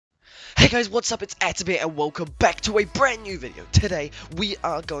Hey guys, what's up? It's Audacity and welcome back to a brand new video. Today, we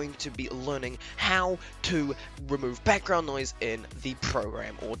are going to be learning how to remove background noise in the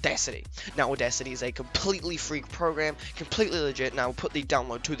program Audacity. Now, Audacity is a completely free program, completely legit, and I will put the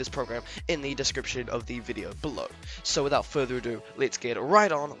download to this program in the description of the video below. So without further ado, let's get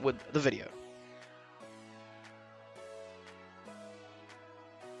right on with the video.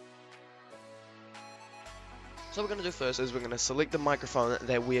 So what we're going to do first is we're going to select the microphone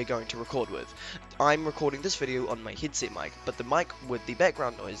that we are going to record with. I'm recording this video on my headset mic, but the mic with the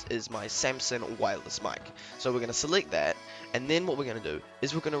background noise is my Samsung wireless mic. So we're going to select that, and then what we're going to do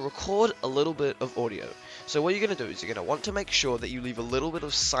is we're going to record a little bit of audio. So what you're going to do is you're going to want to make sure that you leave a little bit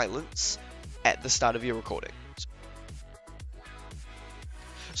of silence at the start of your recording.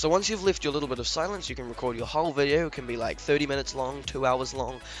 So once you've left your little bit of silence, you can record your whole video. It can be like 30 minutes long, 2 hours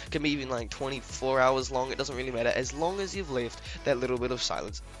long, it can be even like 24 hours long, it doesn't really matter, as long as you've left that little bit of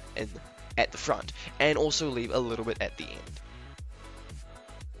silence at the front, and also leave a little bit at the end.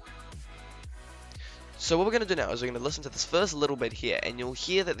 So what we're going to do now is we're going to listen to this first little bit here, and you'll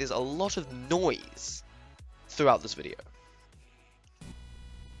hear that there's a lot of noise throughout this video.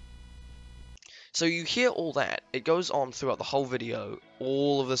 So you hear all that, it goes on throughout the whole video,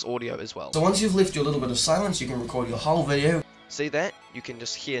 all of this audio as well. So once you've left your little bit of silence, you can record your whole video. See that? You can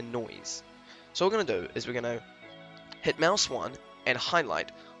just hear noise. So what we're going to do is we're going to hit mouse 1 and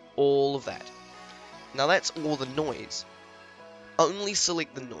highlight all of that. Now that's all the noise. Only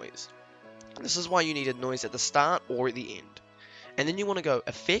select the noise. This is why you need a noise at the start or at the end. And then you want to go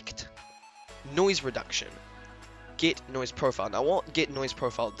Effect, Noise Reduction, Get Noise Profile. Now what Get Noise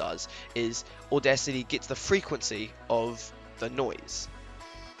Profile does is Audacity gets the frequency of the noise.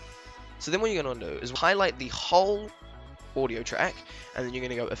 So then what you're going to do is highlight the whole audio track, and then you're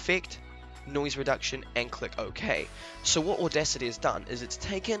going to go Effect, Noise Reduction, and click OK. So what Audacity has done is it's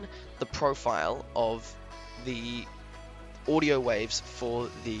taken the profile of the audio waves for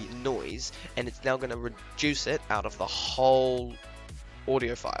the noise, and it's now going to reduce it out of the whole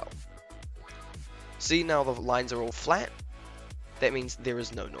audio file. See, now the lines are all flat. That means there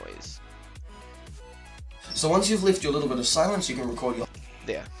is no noise. So once you've left your little bit of silence, you can record your...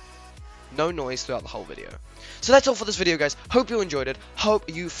 There. No noise throughout the whole video. So that's all for this video, guys. Hope you enjoyed it.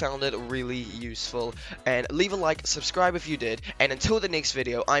 Hope you found it really useful. And leave a like, subscribe if you did. And until the next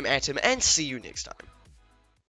video, I'm Atom, and see you next time.